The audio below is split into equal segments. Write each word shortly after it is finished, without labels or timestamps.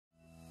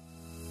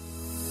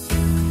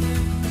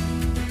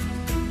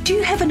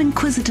you have an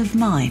inquisitive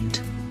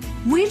mind?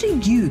 Where do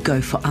you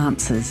go for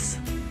answers?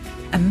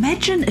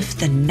 Imagine if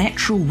the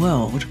natural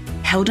world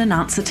held an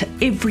answer to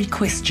every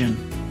question.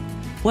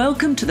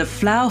 Welcome to the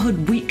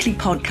Flowerhood Weekly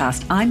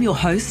Podcast. I'm your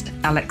host,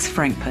 Alex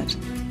Frankpert.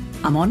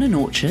 I'm on an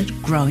orchard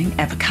growing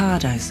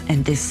avocados,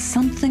 and there's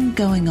something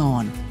going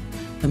on.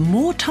 The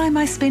more time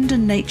I spend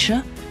in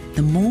nature,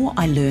 the more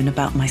I learn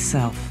about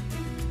myself.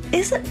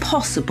 Is it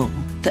possible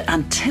that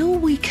until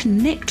we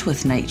connect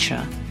with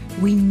nature,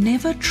 we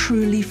never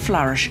truly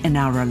flourish in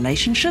our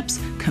relationships,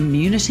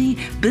 community,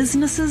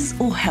 businesses,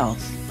 or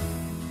health?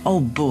 Oh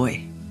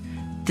boy,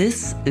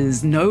 this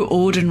is no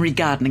ordinary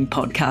gardening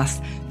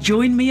podcast.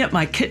 Join me at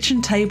my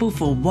kitchen table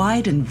for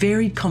wide and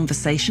varied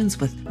conversations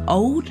with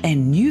old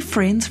and new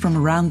friends from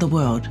around the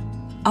world.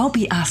 I'll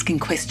be asking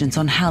questions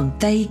on how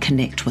they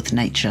connect with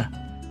nature,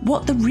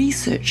 what the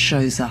research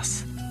shows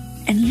us,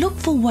 and look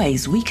for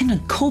ways we can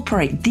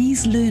incorporate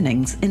these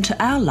learnings into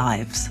our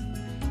lives.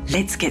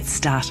 Let's get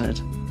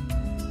started.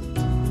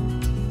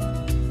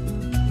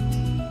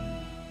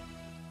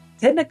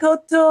 Tēnā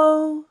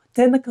koutou,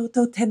 tēnā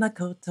koutou, tēnā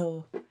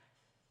koutou.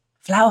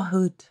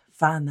 Flowerhood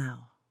whānau.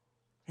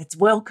 It's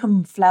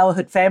welcome,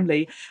 Flowerhood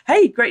family.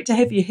 Hey, great to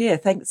have you here.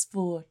 Thanks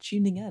for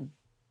tuning in.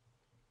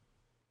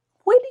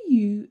 Where do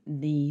you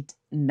need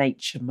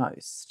nature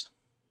most?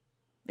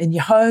 In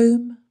your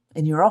home?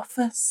 In your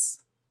office?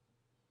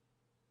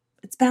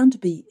 It's bound to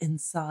be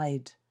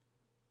inside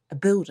a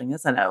building,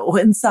 isn't it? Or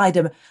inside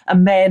a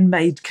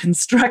man-made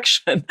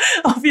construction,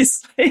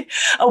 obviously,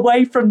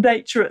 away from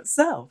nature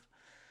itself.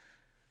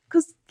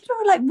 Because,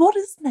 what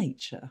is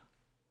nature?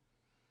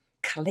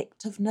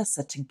 Collectiveness,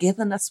 a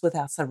togetherness with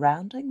our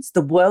surroundings, the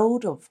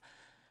world of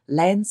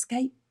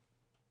landscape,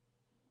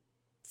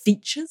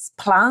 features,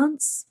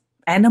 plants,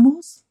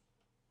 animals,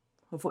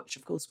 of which,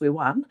 of course, we're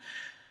one.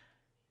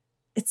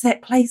 It's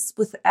that place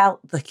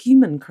without the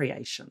human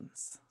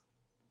creations.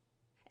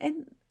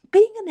 And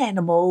being an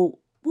animal,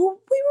 well,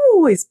 we were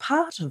always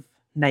part of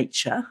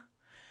nature.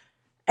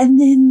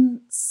 And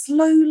then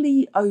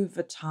slowly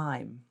over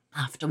time,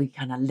 after we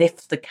kind of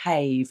left the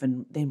cave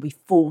and then we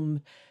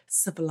formed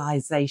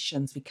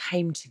civilizations, we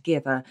came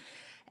together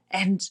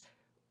and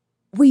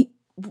we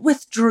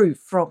withdrew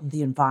from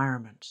the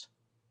environment.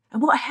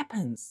 And what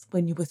happens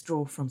when you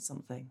withdraw from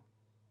something?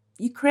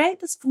 You create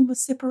this form of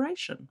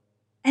separation.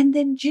 And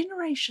then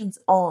generations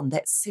on,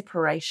 that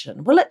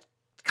separation, well, it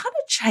kind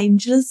of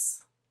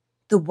changes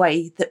the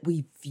way that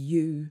we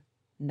view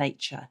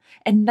nature.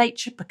 And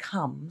nature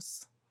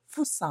becomes,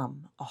 for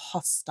some, a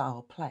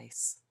hostile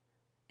place.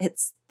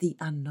 It's the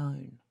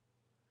unknown.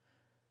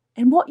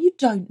 And what you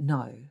don't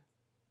know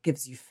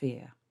gives you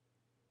fear.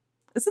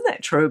 Isn't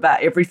that true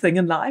about everything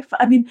in life?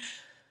 I mean,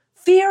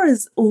 fear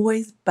is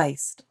always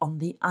based on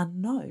the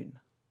unknown.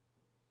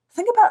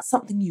 Think about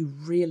something you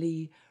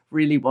really,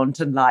 really want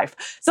in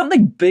life,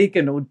 something big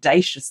and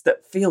audacious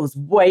that feels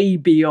way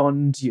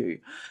beyond you.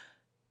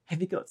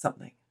 Have you got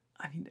something?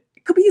 I mean,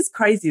 it could be as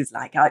crazy as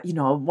I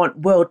want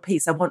world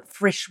peace. I want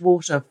fresh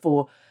water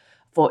for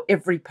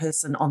every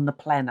person on the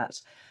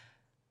planet.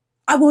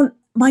 I want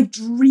my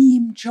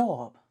dream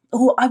job,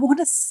 or I want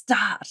to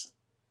start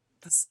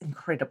this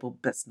incredible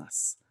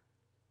business,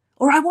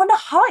 or I want to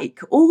hike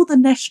all the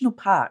national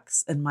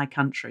parks in my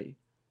country.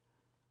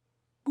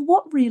 But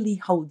what really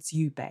holds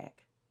you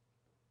back?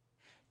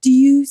 Do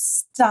you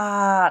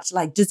start,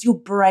 does your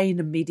brain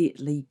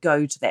immediately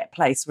go to that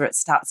place where it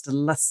starts to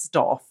list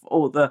off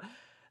all the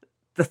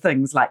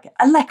things like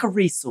a lack of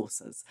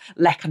resources,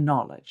 lack of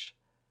knowledge,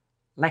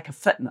 lack of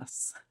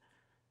fitness?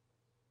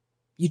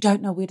 You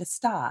don't know where to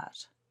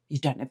start. You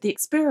don't have the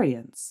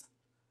experience.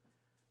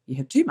 You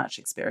have too much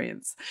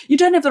experience. You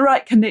don't have the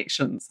right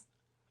connections.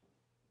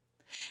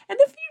 And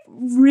if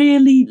you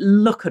really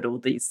look at all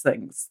these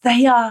things,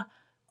 they are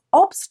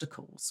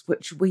obstacles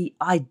which we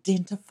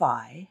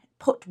identify,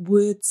 put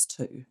words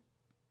to,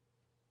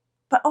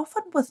 but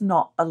often with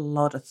not a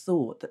lot of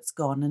thought that's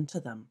gone into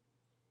them.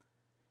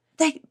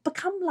 They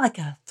become like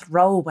a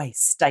throwaway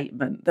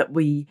statement that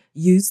we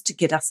use to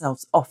get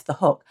ourselves off the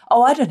hook.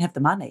 Oh, I don't have the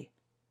money.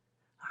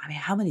 I mean,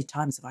 how many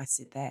times have I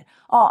said that?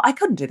 Oh, I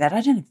couldn't do that.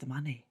 I don't have the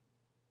money.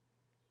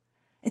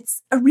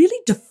 It's a really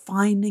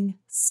defining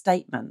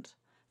statement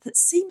that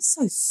seems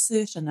so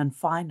certain and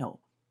final.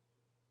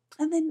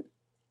 And then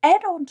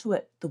add on to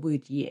it the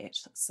word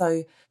yet.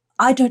 So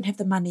I don't have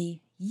the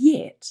money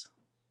yet.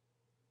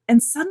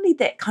 And suddenly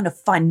that kind of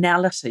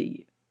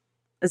finality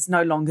is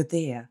no longer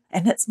there.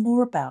 And it's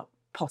more about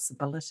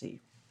possibility.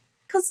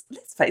 Because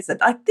let's face it,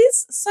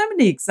 there's so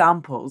many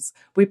examples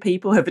where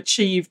people have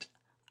achieved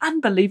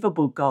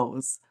unbelievable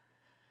goals.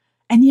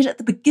 And yet at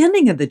the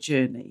beginning of the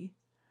journey,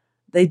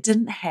 they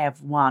didn't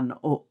have one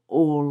or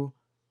all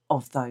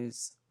of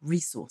those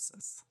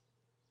resources.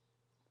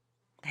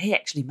 They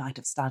actually might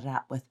have started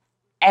out with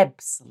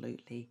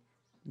absolutely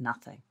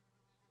nothing,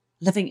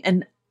 living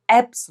in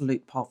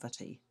absolute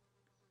poverty.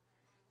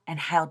 And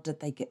how did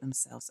they get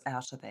themselves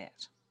out of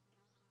that?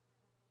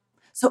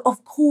 So,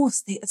 of course,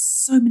 there are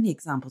so many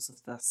examples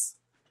of this.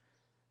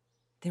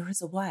 There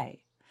is a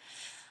way.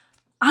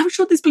 I'm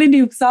sure there's plenty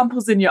of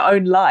examples in your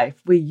own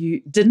life where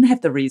you didn't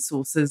have the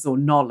resources or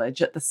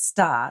knowledge at the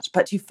start,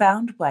 but you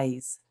found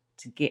ways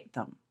to get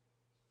them.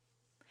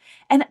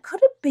 And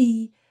could it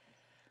be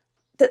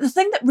that the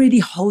thing that really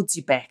holds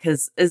you back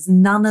is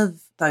none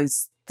of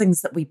those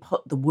things that we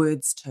put the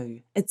words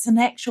to? It's in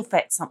actual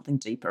fact something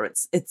deeper.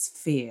 It's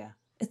fear.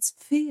 It's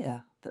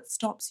fear that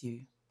stops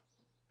you.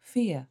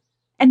 Fear.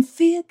 And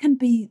fear can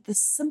be the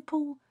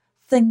simple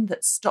thing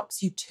that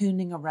stops you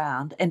turning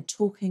around and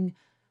talking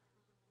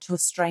to a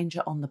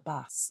stranger on the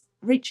bus,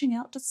 reaching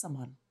out to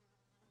someone,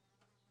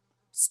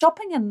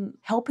 stopping and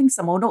helping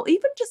someone, or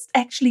even just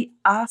actually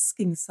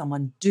asking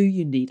someone, do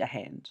you need a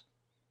hand?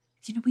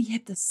 We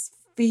have this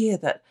fear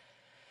that,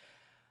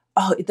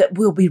 that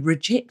we'll be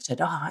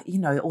rejected,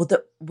 or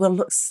that we'll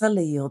look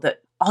silly, or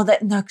that,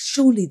 no,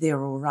 surely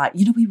they're all right.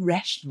 We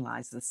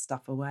rationalize this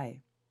stuff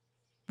away.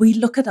 We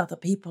look at other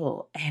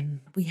people and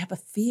we have a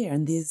fear,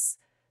 and there's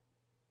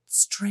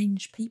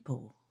strange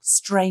people,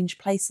 strange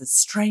places,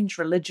 strange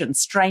religions,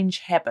 strange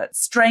habits,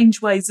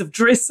 strange ways of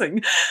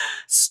dressing,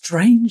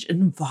 strange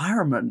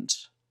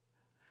environment.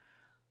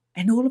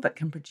 And all of it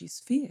can produce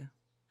fear.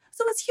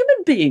 So as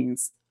human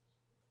beings,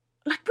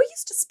 we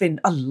used to spend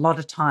a lot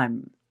of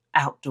time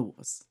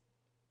outdoors.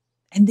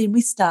 And then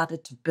we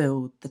started to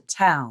build the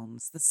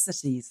towns, the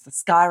cities, the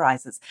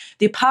skyrises,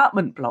 the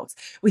apartment blocks.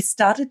 We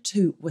started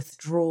to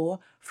withdraw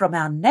from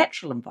our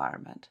natural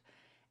environment.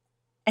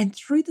 And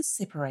through the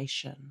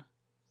separation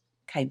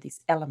came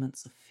these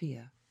elements of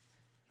fear.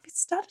 We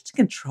started to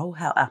control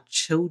how our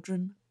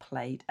children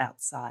played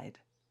outside.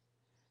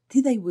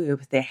 There they were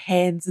with their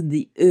hands in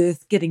the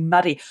earth getting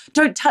muddy.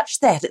 Don't touch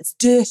that, it's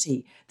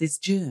dirty, there's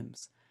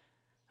germs.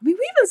 We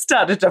even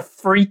started to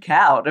freak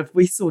out if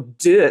we saw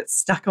dirt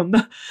stuck on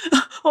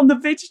the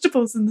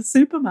vegetables in the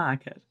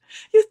supermarket.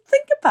 You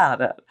think about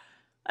it.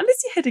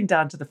 Unless you're heading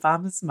down to the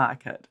farmer's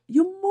market,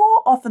 you're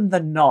more often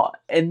than not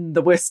in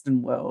the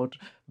Western world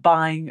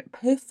buying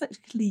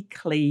perfectly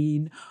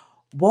clean,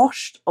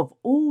 washed of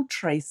all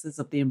traces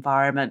of the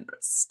environment,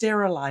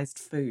 sterilised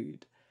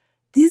food.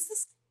 There's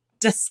this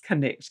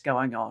disconnect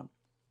going on.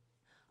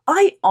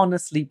 I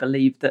honestly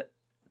believe that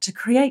to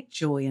create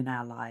joy in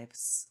our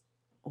lives,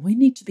 we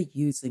need to be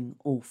using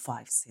all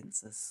 5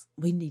 senses.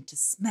 We need to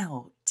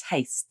smell,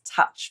 taste,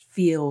 touch,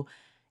 feel,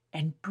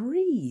 and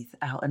breathe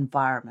our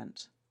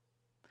environment.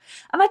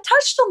 And I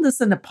touched on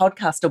this in a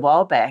podcast a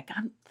while back.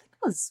 I think it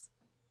was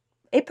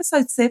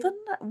episode 7,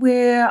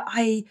 where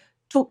I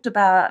talked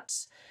about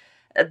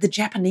the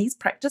Japanese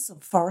practice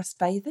of forest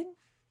bathing.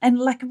 And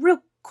like a real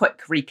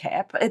quick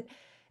recap,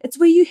 it's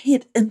where you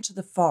head into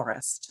the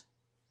forest.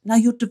 Now,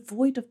 you're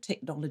devoid of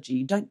technology.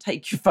 You don't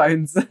take your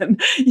phones in.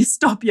 You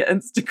stop your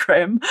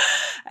Instagram.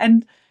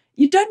 And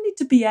you don't need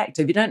to be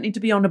active. You don't need to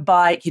be on a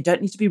bike. You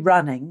don't need to be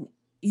running.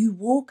 You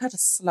walk at a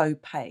slow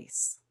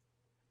pace.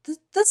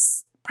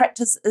 This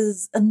practice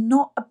is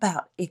not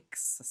about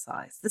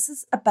exercise. This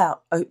is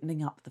about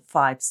opening up the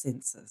 5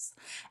 senses.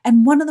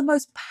 And one of the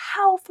most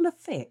powerful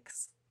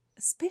effects,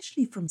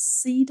 especially from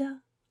cedar,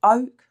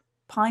 oak,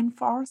 pine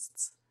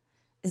forests,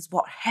 is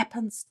what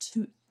happens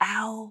to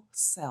our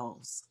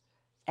cells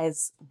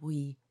as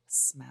we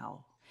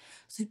smell.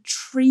 So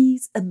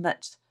trees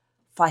emit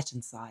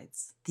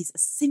phytoncides, these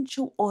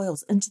essential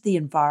oils, into the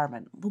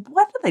environment. Well,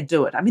 why do they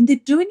do it? I mean, they're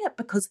doing it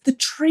because the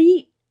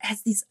tree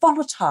has these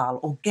volatile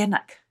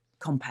organic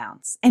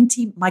compounds,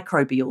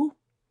 antimicrobial,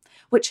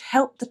 which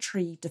help the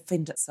tree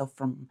defend itself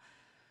from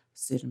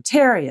certain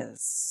terriers,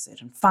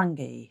 certain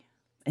fungi,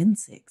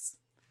 insects.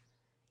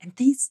 And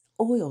these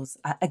oils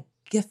are a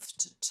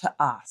gift to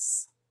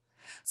us.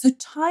 So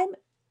time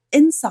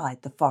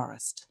inside the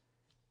forest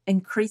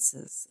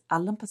increases our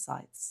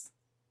lymphocytes,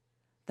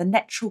 the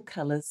natural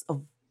killers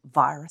of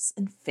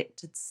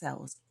virus-infected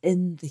cells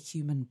in the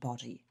human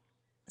body.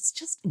 It's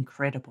just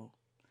incredible.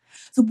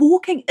 So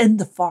walking in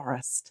the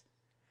forest,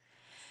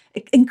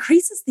 it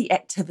increases the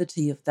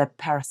activity of the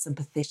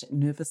parasympathetic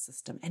nervous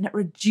system, and it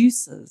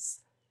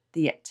reduces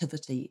the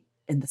activity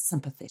in the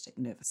sympathetic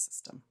nervous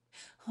system.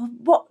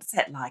 What's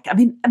that like? I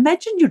mean,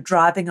 imagine you're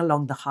driving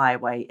along the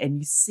highway and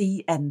you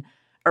see an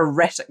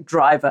erratic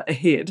driver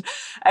ahead,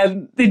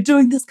 and they're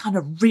doing this kind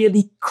of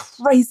really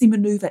crazy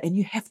maneuver, and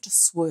you have to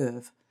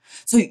swerve.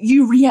 So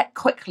you react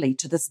quickly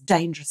to this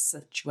dangerous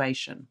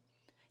situation.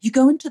 You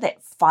go into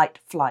that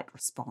fight-flight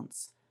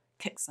response,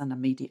 kicks in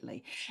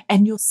immediately,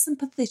 and your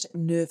sympathetic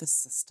nervous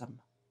system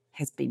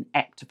has been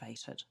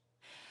activated.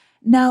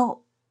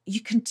 Now,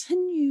 you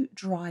continue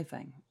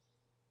driving,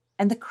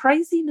 and the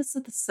craziness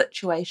of the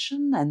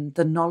situation and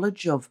the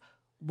knowledge of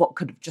what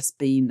could have just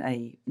been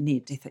a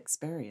near-death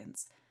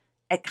experience,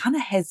 it kind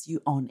of has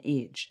you on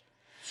edge.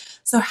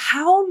 So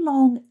how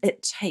long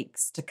it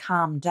takes to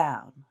calm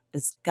down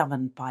is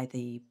governed by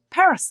the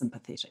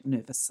parasympathetic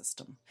nervous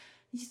system.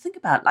 You think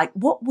about, like,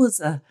 what was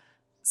a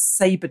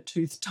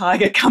saber-toothed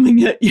tiger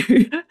coming at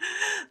you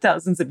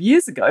thousands of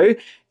years ago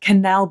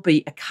can now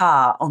be a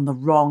car on the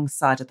wrong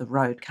side of the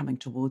road coming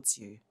towards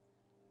you.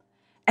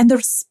 And the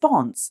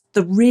response,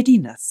 the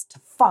readiness to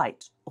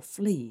fight or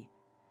flee,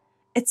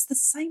 it's the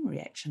same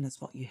reaction as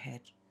what you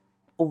had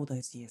all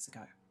those years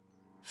ago.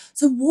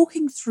 So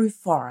walking through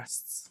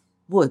forests,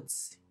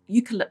 woods,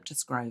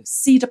 eucalyptus groves,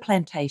 cedar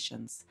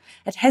plantations,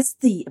 it has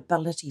the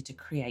ability to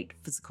create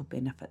physical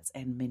benefits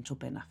and mental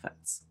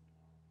benefits.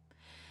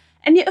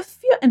 And yet, if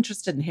you're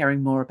interested in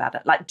hearing more about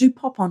it, do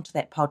pop onto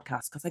that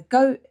podcast, because I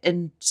go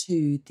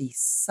into the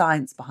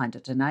science behind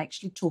it and I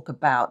actually talk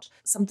about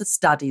some of the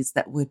studies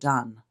that were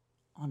done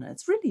on it.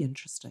 It's really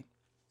interesting.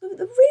 The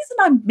reason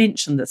I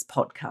mention this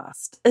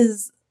podcast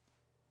is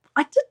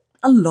I did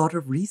a lot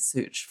of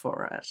research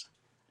for it.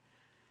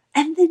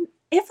 And then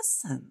ever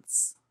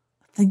since,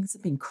 things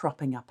have been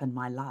cropping up in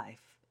my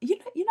life. You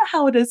know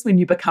how it is when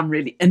you become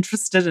really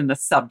interested in a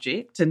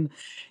subject and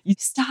you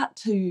start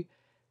to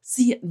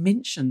see it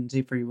mentioned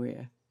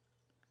everywhere.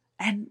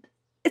 And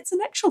it's an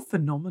actual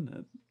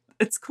phenomenon.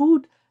 It's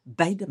called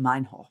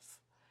Baader-Meinhof.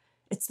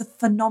 It's the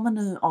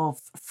phenomenon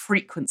of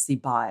frequency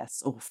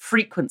bias or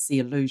frequency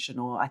illusion,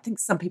 or I think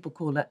some people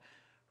call it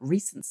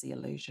recency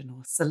illusion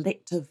or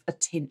selective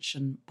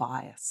attention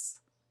bias.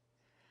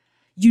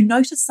 You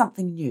notice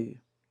something new.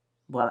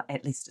 Well,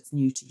 at least it's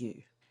new to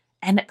you.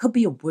 And it could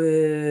be a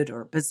word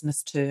or a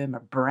business term, a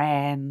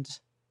brand,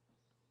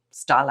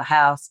 style of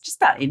house, just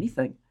about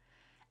anything.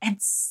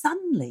 And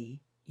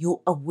suddenly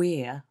you're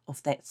aware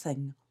of that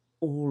thing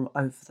all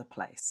over the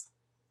place.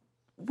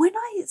 When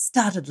I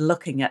started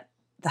looking at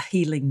the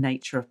healing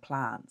nature of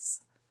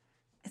plants,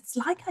 it's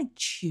like I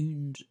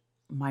tuned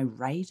my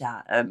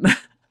radar in.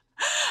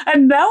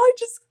 And now I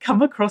just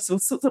come across all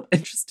sorts of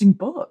interesting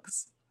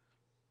books,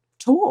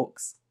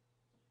 talks,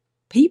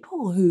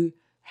 people who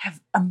have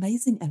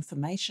amazing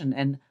information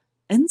and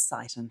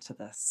insight into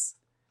this.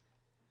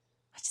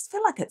 I just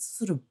feel like it's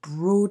sort of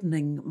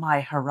broadening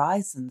my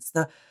horizons.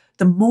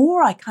 The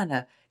more I kind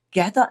of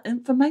gather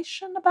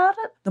information about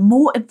it, the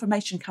more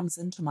information comes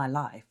into my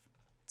life.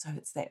 So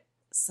it's that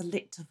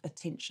selective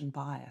attention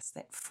bias,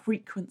 that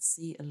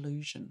frequency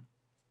illusion.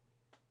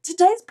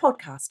 Today's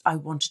podcast, I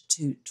wanted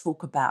to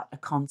talk about a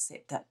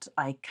concept that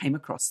I came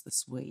across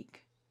this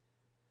week.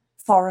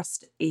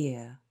 Forest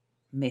air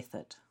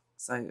method.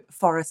 So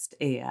forest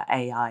air,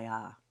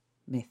 AIR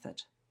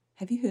method.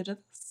 Have you heard of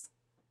this?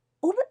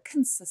 All it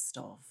consists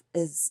of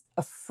is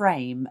a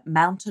frame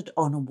mounted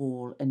on a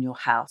wall in your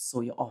house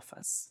or your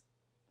office,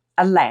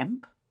 a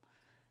lamp,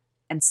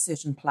 and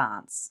certain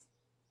plants.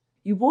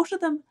 You water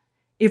them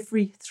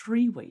every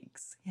 3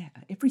 weeks. Yeah,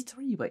 every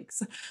 3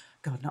 weeks.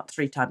 God, not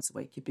 3 times a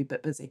week. You'd be a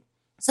bit busy.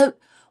 So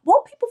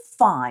what people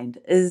find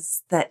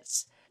is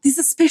that there's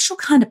a special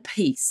kind of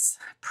peace,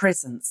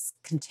 presence,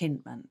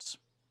 contentment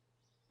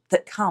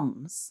that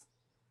comes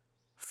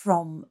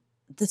from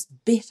this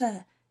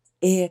better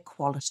air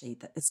quality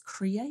that is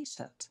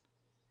created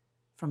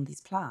from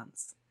these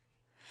plants.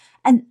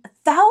 And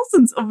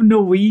thousands of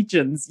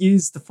Norwegians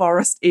use the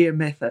forest air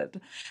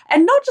method,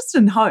 and not just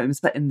in homes,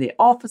 but in their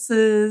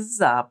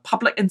offices,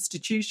 public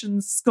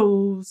institutions,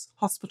 schools,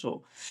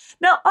 hospital.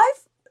 Now,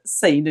 I've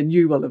seen, and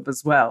you will have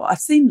as well, I've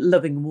seen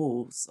living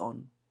walls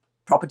on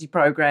property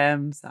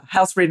programs,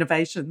 house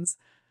renovations,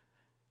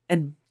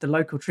 in the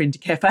local trendy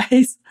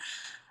cafes.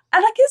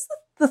 And I guess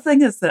the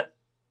thing is that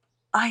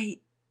I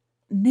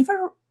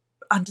never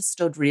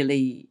understood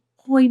really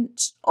the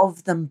point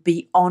of them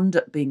beyond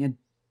it being a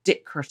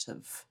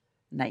decorative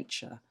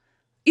nature.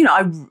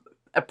 I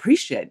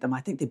appreciate them.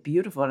 I think they're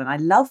beautiful, and I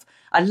love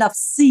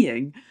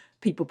seeing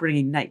people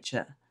bringing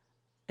nature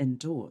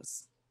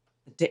indoors.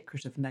 The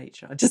decorative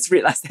nature. I just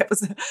realised that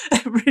was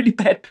a really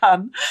bad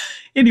pun.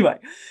 Anyway,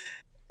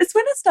 it's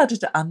when I started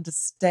to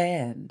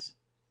understand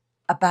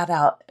about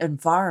our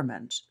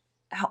environment,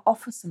 our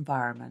office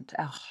environment,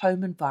 our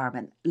home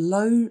environment,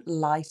 low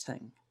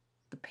lighting,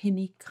 the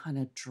penny kind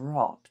of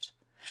dropped.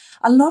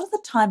 A lot of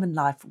the time in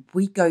life,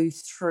 we go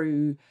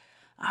through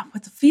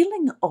with a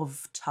feeling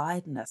of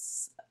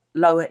tiredness,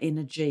 lower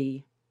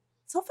energy.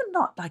 It's often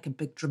not like a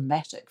big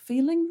dramatic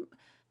feeling.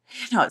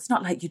 It's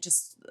not like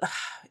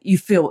you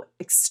feel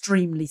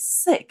extremely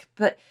sick,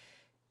 but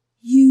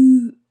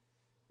you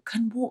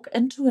can walk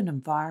into an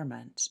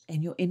environment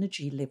and your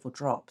energy level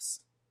drops.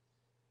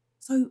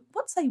 So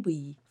what say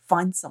we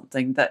find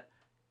something that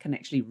can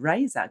actually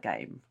raise our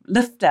game,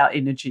 lift our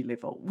energy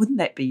level? Wouldn't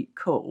that be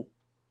cool?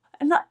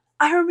 And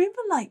I remember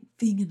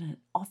being in an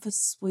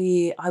office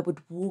where I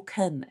would walk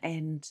in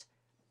and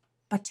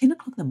by 10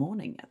 o'clock in the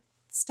morning, I'd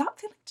start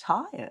feeling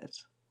tired,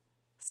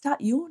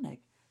 start yawning.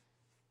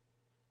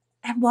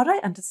 And what I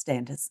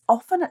understand is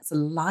often it's a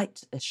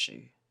light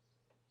issue.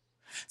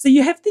 So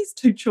you have these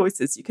two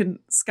choices. You can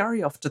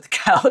scurry off to the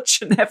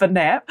couch and have a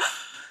nap,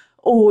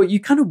 or you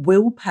kind of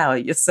willpower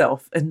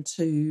yourself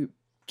into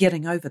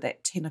getting over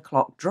that 10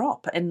 o'clock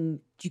drop and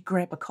you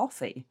grab a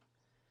coffee.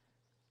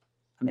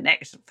 I mean,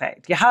 actual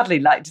fact, you hardly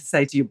like to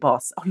say to your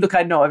boss, oh, look,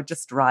 I know I've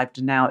just arrived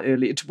an hour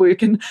earlier to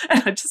work and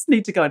I just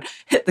need to go and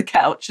hit the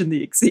couch in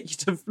the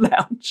executive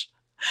lounge.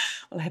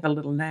 I'll have a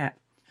little nap.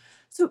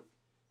 So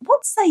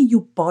what say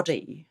your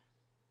body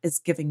is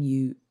giving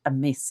you a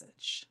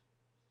message?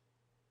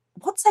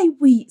 What say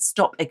we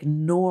stop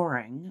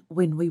ignoring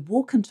when we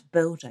walk into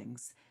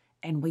buildings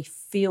and we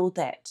feel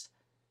that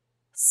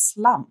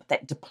slump,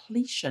 that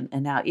depletion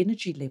in our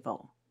energy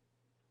level.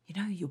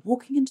 You're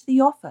walking into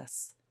the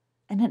office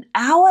and an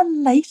hour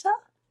later,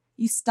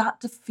 you start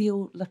to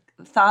feel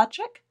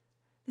lethargic.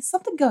 There's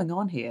something going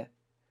on here.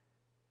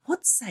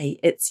 Let's say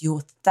it's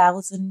your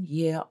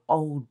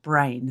 1,000-year-old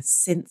brain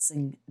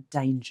sensing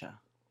danger,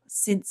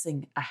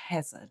 sensing a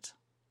hazard.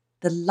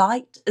 The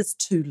light is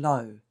too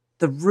low.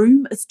 The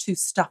room is too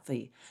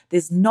stuffy.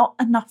 There's not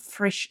enough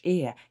fresh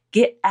air.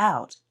 Get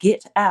out,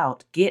 get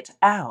out, get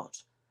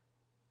out.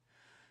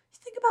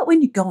 Think about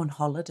when you go on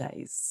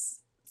holidays.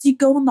 So you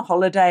go on the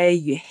holiday,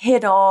 you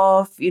head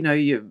off,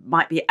 you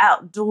might be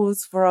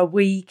outdoors for a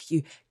week,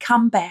 you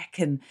come back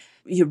and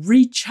you're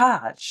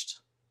recharged.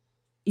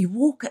 You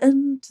walk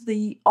into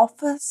the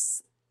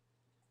office,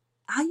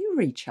 are you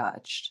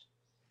recharged?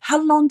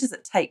 How long does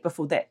it take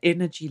before that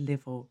energy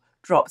level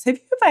drops? Have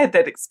you ever had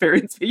that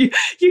experience where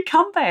you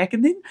come back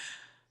and then,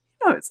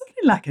 it's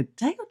only like a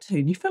day or two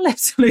and you feel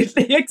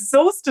absolutely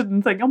exhausted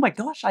and think, oh my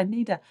gosh, I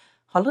need a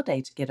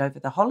holiday to get over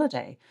the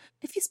holiday.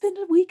 If you spend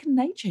a week in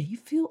nature, you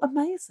feel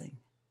amazing.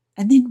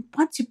 And then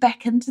once you're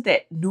back into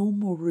that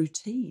normal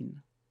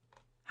routine,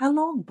 how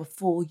long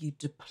before you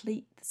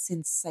deplete the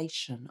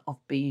sensation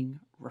of being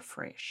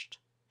refreshed?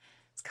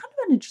 It's kind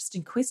of an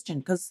interesting question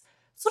because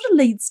it sort of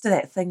leads to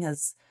that thing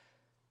as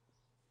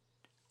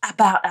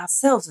about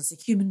ourselves as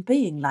a human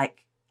being.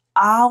 Like,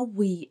 are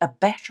we a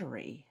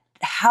battery?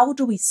 How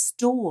do we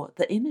store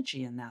the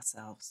energy in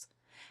ourselves?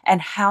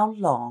 And how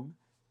long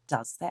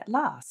does that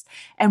last?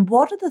 And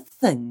what are the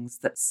things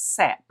that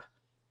sap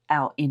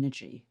our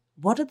energy?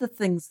 What are the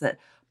things that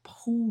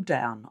pull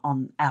down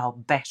on our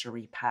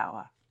battery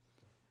power?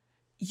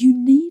 You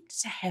need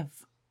to have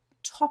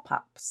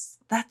top-ups.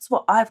 That's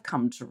what I've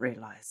come to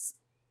realize.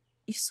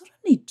 You sort of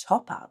need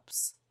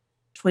top-ups.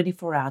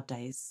 24-hour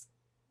days.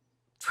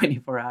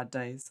 24-hour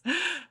days.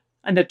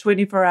 And a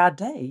 24-hour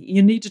day,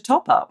 you need to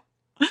top up.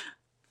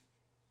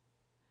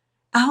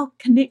 Our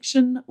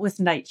connection with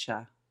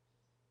nature.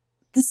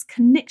 This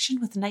connection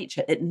with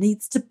nature, it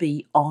needs to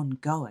be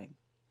ongoing.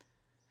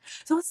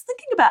 So I was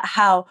thinking about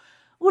how,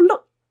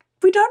 look,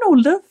 we don't all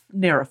live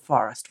near a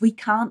forest. We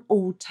can't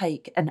all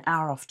take an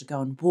hour off to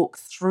go and walk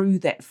through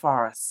that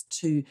forest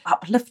to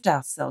uplift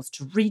ourselves,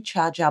 to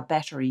recharge our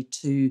battery,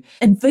 to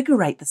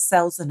invigorate the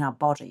cells in our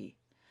body.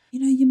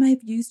 You may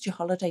have used your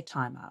holiday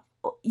time up.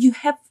 You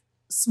have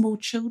small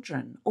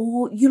children,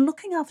 or you're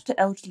looking after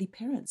elderly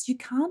parents. You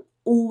can't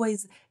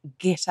always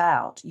get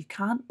out. You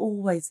can't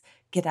always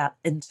get out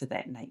into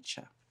that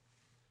nature.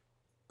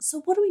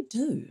 So what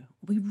do?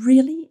 We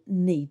really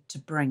need to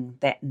bring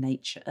that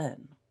nature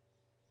in.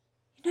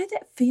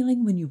 That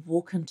feeling when you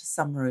walk into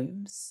some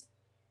rooms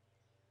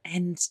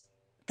and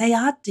they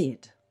are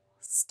dead,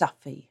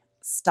 stuffy,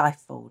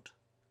 stifled,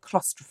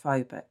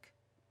 claustrophobic,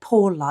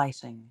 poor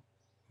lighting,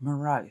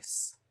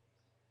 morose.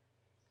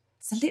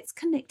 So let's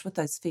connect with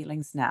those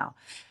feelings now.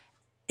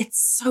 It's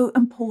so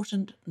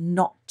important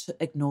not to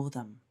ignore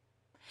them.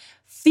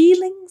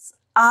 Feelings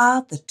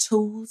are the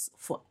tools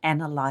for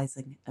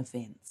analysing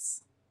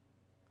events.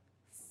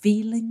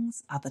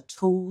 Feelings are the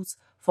tools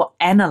for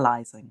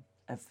analysing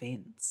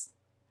events.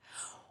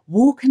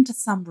 Walk into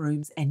some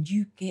rooms and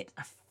you get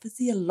a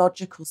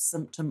physiological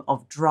symptom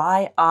of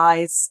dry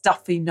eyes,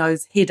 stuffy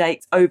nose,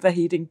 headaches,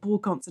 overheating, poor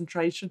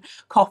concentration,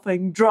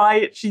 coughing, dry,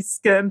 itchy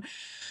skin,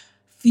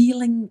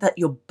 feeling that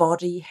your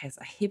body has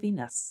a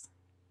heaviness.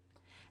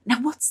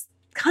 Now, what's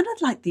kind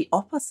of like the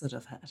opposite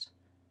of it?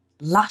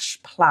 Lush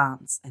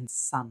plants and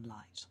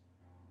sunlight.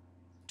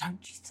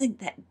 Don't you think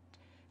that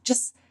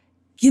just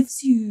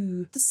gives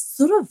you this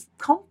sort of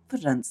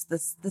confidence,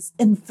 this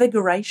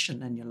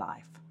invigoration in your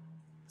life?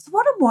 So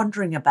what I'm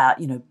wondering about,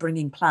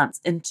 bringing plants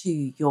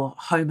into your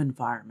home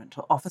environment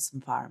or office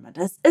environment,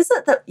 is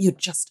it that you're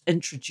just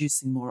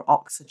introducing more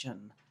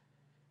oxygen,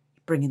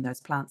 bringing those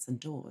plants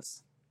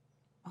indoors?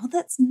 Well,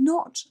 that's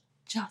not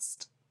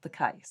just the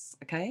case,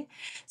 okay?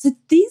 So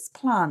these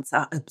plants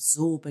are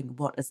absorbing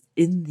what is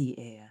in the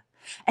air.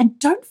 And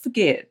don't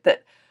forget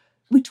that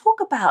we talk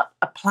about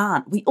a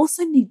plant, we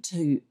also need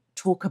to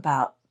talk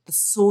about the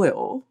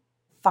soil,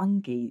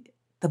 fungi,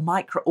 the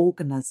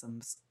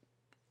microorganisms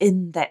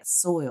in that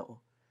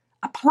soil.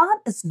 A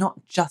plant is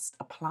not just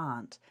a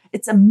plant.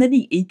 It's a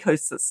mini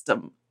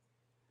ecosystem.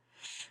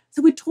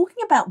 So we're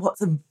talking about what's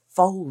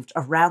involved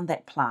around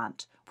that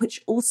plant,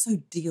 which also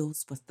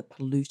deals with the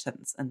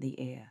pollutants in the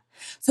air.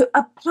 So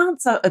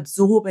plants are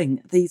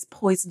absorbing these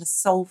poisonous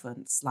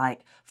solvents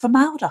like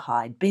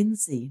formaldehyde,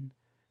 benzene,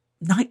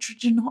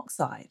 nitrogen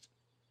oxide.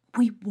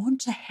 We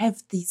want to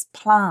have these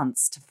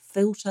plants to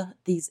filter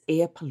these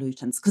air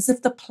pollutants, because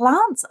if the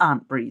plants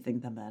aren't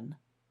breathing them in,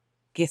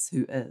 guess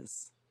who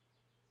is?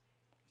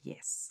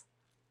 Yes,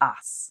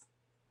 us.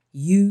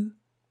 You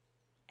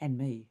and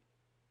me.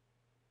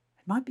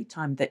 It might be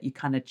time that you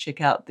kind of check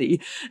out the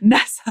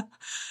NASA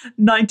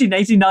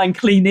 1989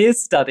 Clean Air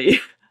Study.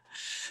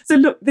 So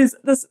look, there's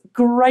this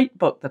great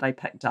book that I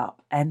picked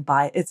up, and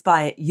it's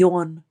by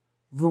Jorn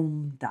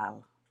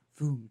Voomdal.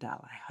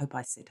 I hope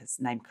I said his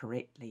name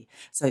correctly.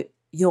 So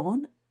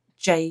Jorn,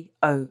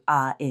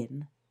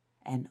 Jorn,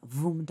 and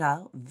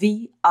Vumdal,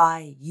 Viumdal.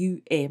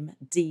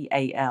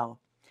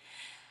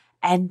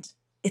 And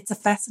it's a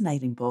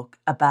fascinating book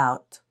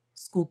about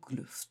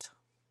Skogluft,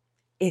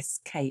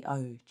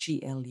 Skogluft,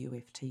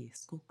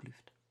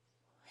 Skogluft.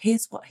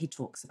 Here's what he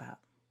talks about.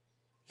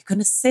 You're going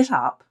to set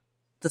up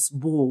this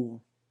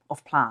wall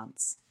of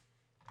plants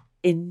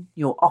in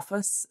your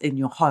office, in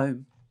your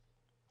home.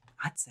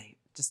 I'd say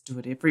just do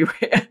it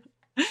everywhere.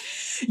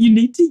 You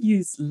need to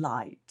use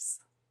lights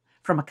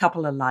from a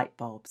couple of light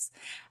bulbs,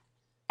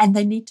 and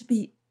they need to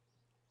be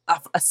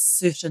of a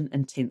certain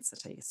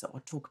intensity. So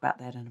I'll talk about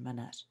that in a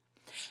minute.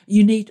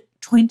 You need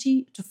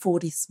 20 to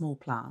 40 small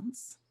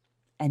plants,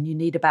 and you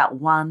need about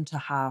 1 to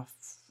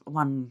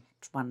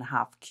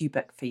 1.5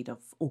 cubic feet of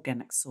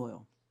organic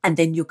soil. And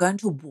then you're going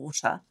to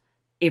water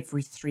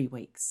every 3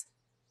 weeks.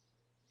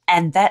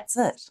 And that's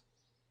it.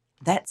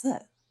 That's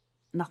it.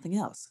 Nothing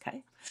else,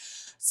 okay?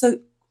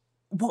 So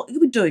what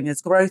you're doing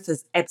is growth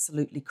is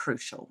absolutely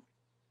crucial.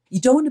 You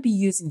don't want to be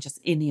using just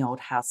any old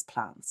house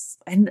plants.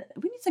 And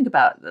when you think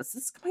about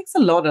this makes a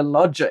lot of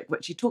logic,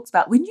 which he talks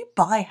about. When you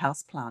buy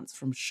house plants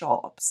from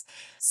shops,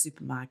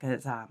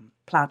 supermarkets,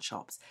 plant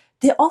shops,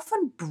 they're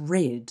often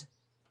bred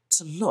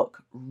to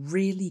look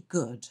really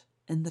good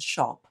in the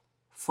shop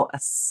for a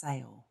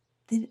sale.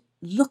 They're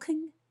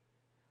looking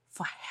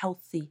for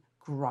healthy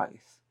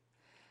growth.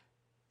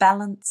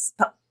 Balance,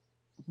 but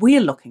we're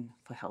looking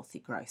for healthy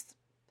growth.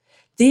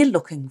 They're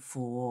looking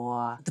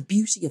for the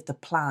beauty of the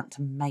plant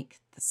to make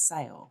the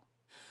sale.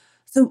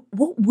 So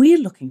what we're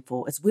looking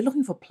for is we're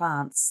looking for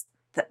plants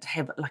that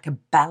have like a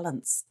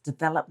balanced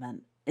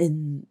development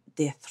in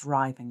their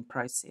thriving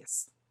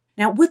process.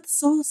 Now with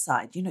soil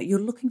side, you're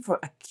looking for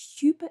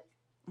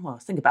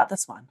think about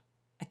this one.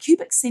 A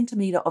cubic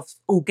centimetre of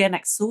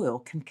organic soil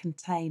can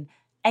contain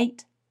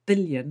 8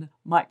 billion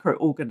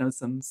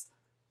microorganisms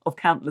of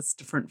countless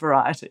different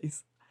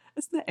varieties.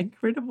 Isn't that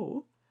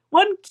incredible?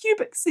 1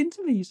 cubic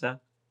centimetre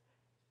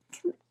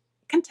can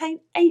contain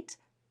 8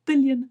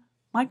 billion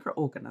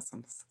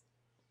microorganisms.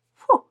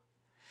 Whew.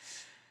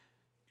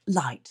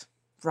 Light,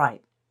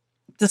 right.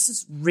 This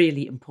is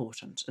really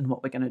important in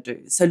what we're going to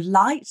do. So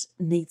light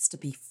needs to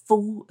be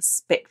full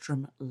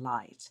spectrum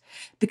light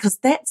because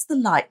that's the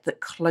light that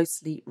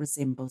closely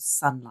resembles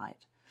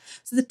sunlight.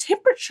 So the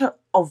temperature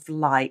of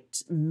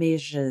light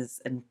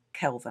measures in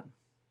Kelvin,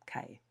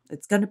 okay?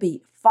 It's going to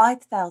be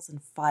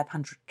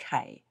 5,500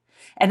 K.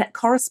 And it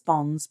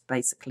corresponds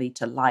basically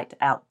to light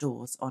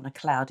outdoors on a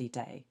cloudy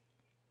day.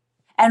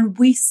 And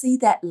we see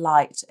that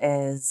light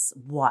as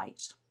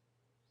white.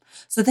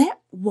 So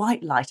that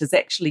white light is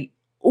actually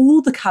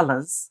all the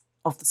colours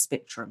of the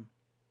spectrum.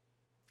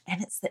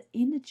 And it's the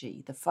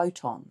energy, the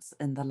photons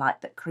in the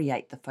light that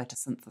create the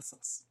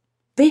photosynthesis.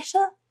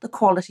 Better the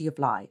quality of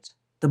light,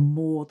 the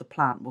more the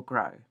plant will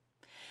grow.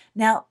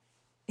 Now,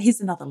 here's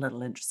another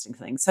little interesting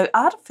thing. So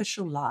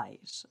artificial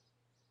light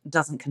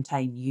doesn't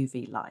contain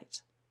UV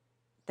light.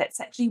 That's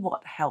actually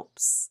what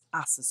helps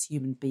us as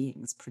human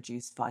beings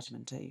produce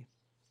vitamin D.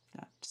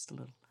 Just a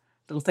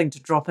little thing to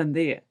drop in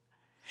there.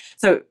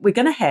 So we're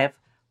going to have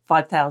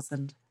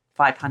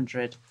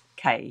 5,500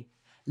 K.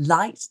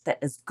 Light that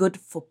is good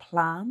for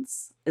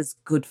plants is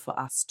good for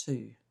us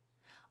too.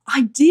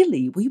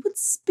 Ideally, we would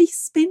be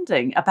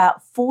spending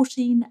about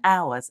 14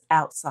 hours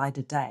outside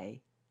a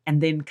day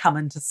and then come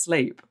into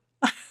sleep.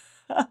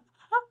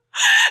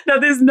 Now,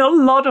 there's not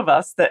a lot of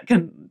us that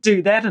can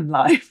do that in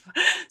life.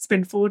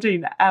 Spend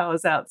 14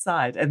 hours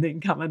outside and then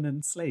come in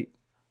and sleep.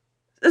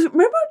 Remember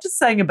I was just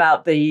saying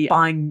about the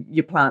buying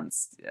your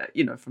plants,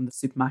 from the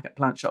supermarket,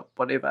 plant shop,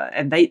 whatever,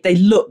 and they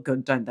look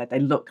good, don't they? They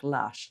look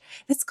lush.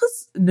 That's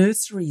because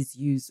nurseries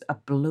use a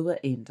bluer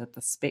end of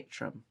the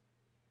spectrum.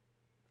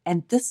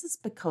 And this is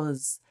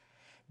because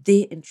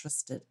they're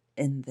interested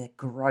in the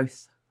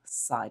growth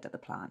side of the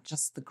plant,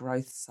 just the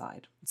growth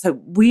side. So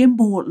we're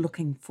more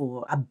looking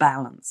for a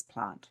balanced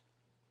plant.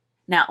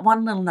 Now,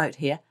 one little note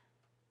here.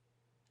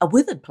 A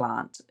withered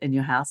plant in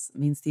your house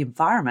means the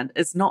environment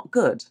is not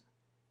good.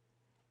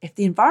 If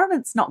the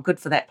environment's not good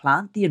for that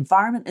plant, the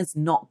environment is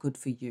not good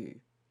for you.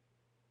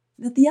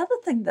 Now, the other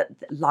thing that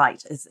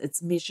light is,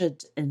 it's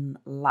measured in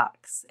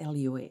lux,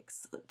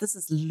 L-U-X. This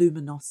is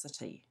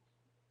luminosity.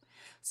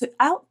 So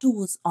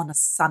outdoors on a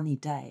sunny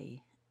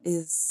day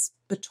is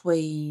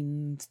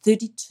between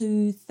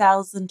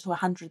 32,000 to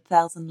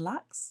 100,000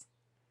 lux.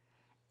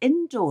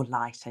 Indoor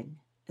lighting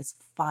is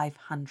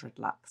 500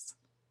 lux.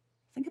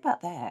 Think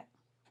about that.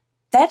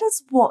 That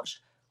is what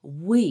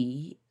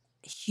we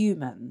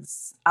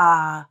humans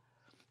are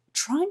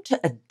trying to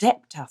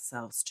adapt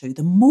ourselves to.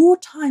 The more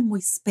time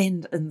we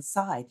spend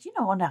inside,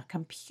 on our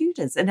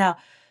computers, in our,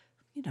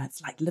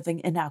 it's like living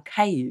in our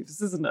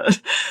caves, isn't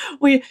it?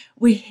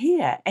 We're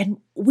here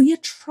and we are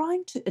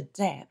trying to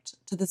adapt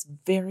to this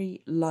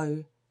very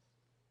low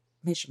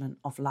measurement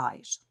of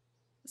light.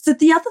 So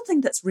the other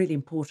thing that's really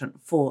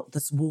important for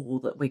this wall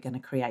that we're going to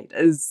create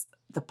is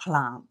the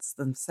plants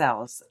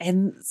themselves.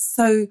 And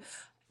so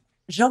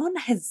John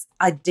has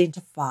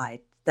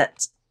identified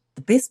that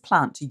the best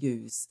plant to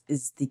use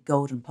is the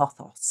golden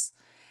pothos.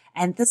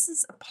 And this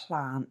is a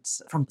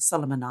plant from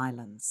Solomon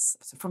Islands,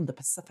 so from the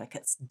Pacific.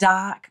 It's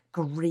dark,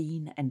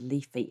 green and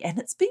leafy, and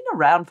it's been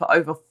around for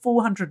over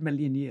 400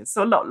 million years,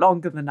 so a lot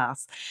longer than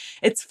us.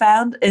 It's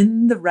found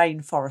in the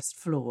rainforest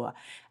floor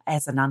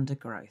as an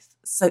undergrowth,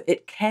 so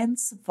it can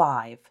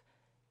survive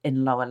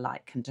in lower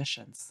light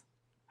conditions.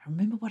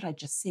 Remember what I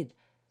just said.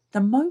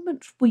 The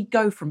moment we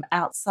go from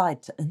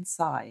outside to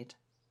inside,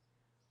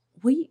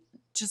 we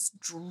just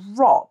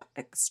drop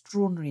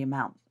extraordinary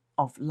amount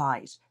of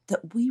light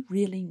that we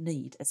really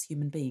need as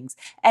human beings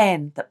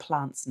and that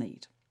plants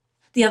need.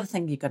 The other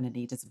thing you're going to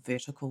need is a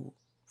vertical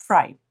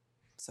frame.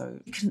 So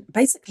you can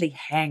basically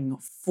hang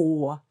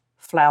 4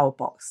 flower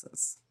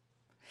boxes.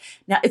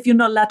 Now, if you're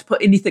not allowed to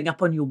put anything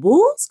up on your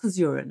walls because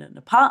you're in an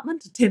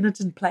apartment, a tenant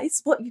in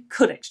place, what you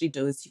could actually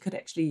do is you could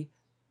actually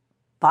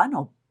buy an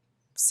old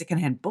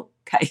secondhand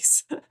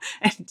bookcase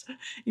and,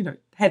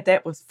 have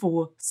that with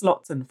 4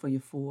 slots in for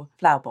your 4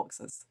 flower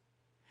boxes.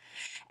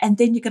 And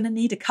then you're going to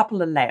need a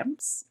couple of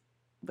lamps,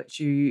 which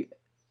you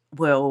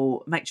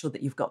will make sure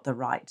that you've got the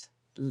right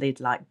LED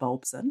light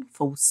bulbs in,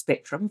 full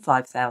spectrum,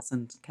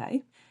 5000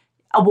 K,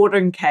 a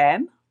watering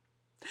can,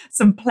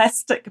 some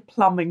plastic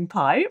plumbing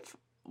pipe,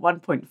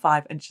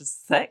 1.5 inches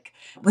thick,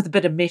 with a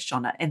bit of mesh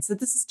on it. And so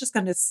this is just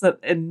going to sit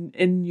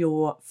in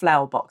your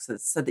flower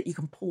boxes so that you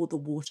can pour the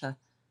water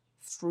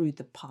through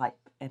the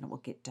pipe and it will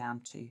get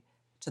down to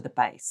the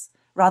base.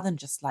 Rather than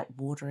just like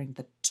watering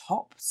the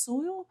top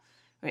soil,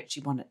 we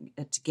actually want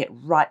it to get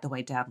right the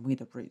way down where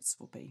the roots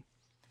will be.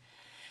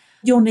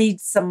 You'll need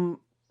some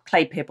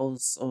clay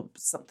pebbles or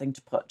something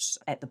to put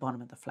at the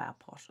bottom of the flower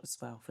pot as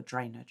well for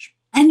drainage.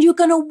 And you're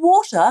going to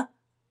water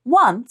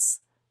once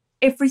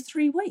every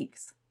 3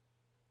 weeks.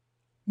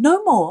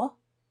 No more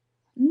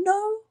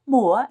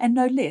and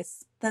no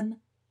less than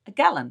a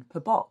gallon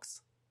per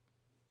box.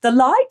 The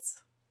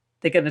lights,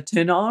 they're going to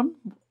turn on,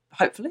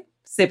 hopefully,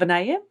 7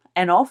 a.m.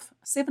 and off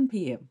 7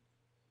 p.m.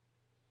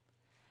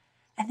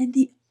 And then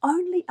the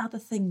only other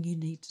thing you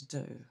need to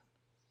do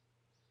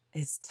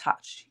is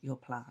touch your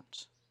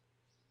plant.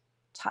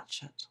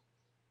 Touch it.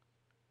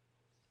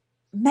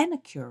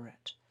 Manicure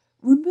it.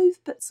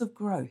 Remove bits of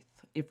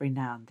growth every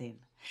now and then.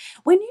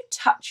 When you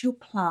touch your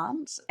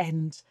plant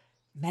and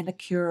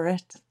manicure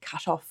it,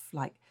 cut off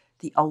like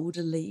the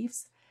older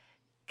leaves,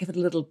 give it a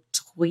little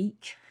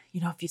tweak.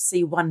 If you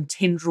see one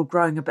tendril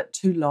growing a bit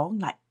too long,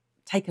 like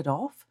take it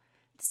off.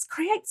 This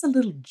creates a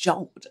little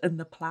jolt in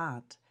the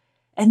plant.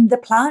 And the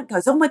plant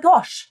goes, oh my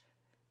gosh,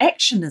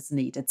 action is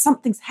needed,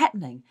 something's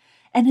happening.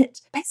 And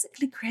it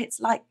basically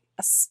creates like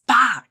a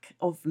spark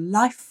of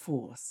life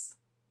force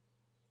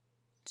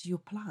to your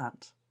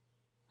plant.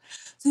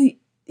 So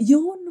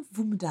Jorn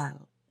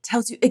Vommedal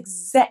tells you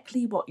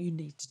exactly what you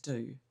need to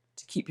do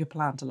to keep your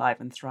plant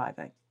alive and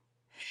thriving.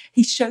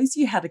 He shows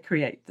you how to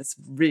create this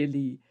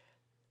really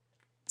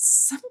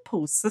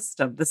simple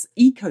system, this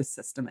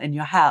ecosystem in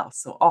your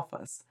house or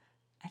office.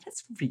 And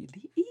it's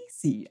really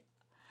easy.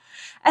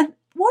 And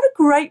what a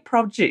great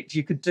project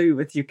you could do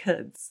with your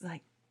kids,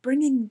 like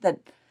bringing the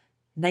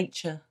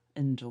nature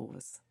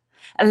indoors,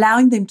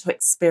 allowing them to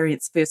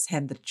experience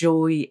firsthand the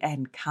joy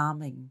and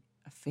calming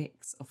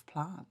effects of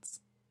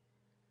plants.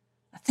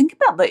 Think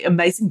about the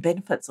amazing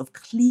benefits of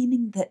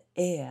cleaning the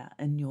air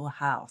in your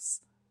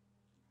house.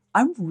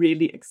 I'm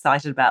really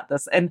excited about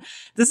this, and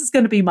this is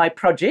going to be my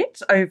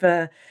project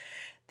over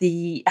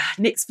the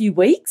next few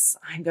weeks.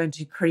 I'm going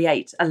to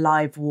create a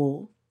live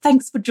wall.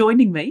 Thanks for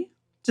joining me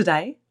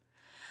today.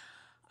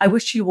 I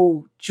wish you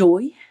all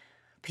joy,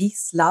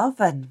 peace, love,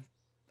 and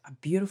a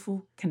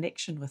beautiful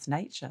connection with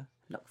nature.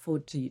 Look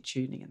forward to you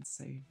tuning in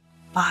soon.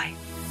 Bye.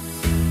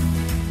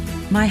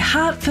 My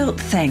heartfelt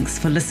thanks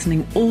for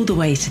listening all the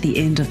way to the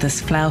end of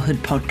this Flowerhood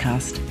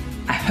podcast.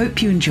 I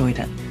hope you enjoyed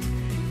it.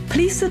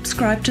 Please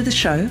subscribe to the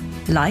show,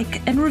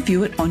 like and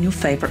review it on your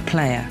favourite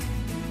player.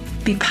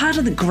 Be part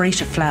of the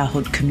greater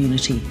Flowerhood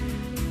community.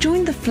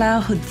 Join the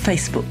Flowerhood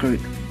Facebook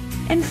group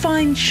and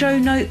find show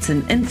notes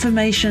and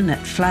information at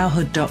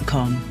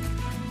flowerhood.com.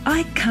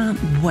 I can't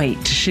wait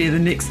to share the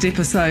next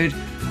episode.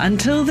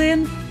 Until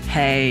then,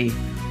 hey,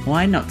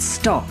 why not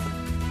stop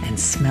and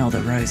smell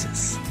the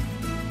roses?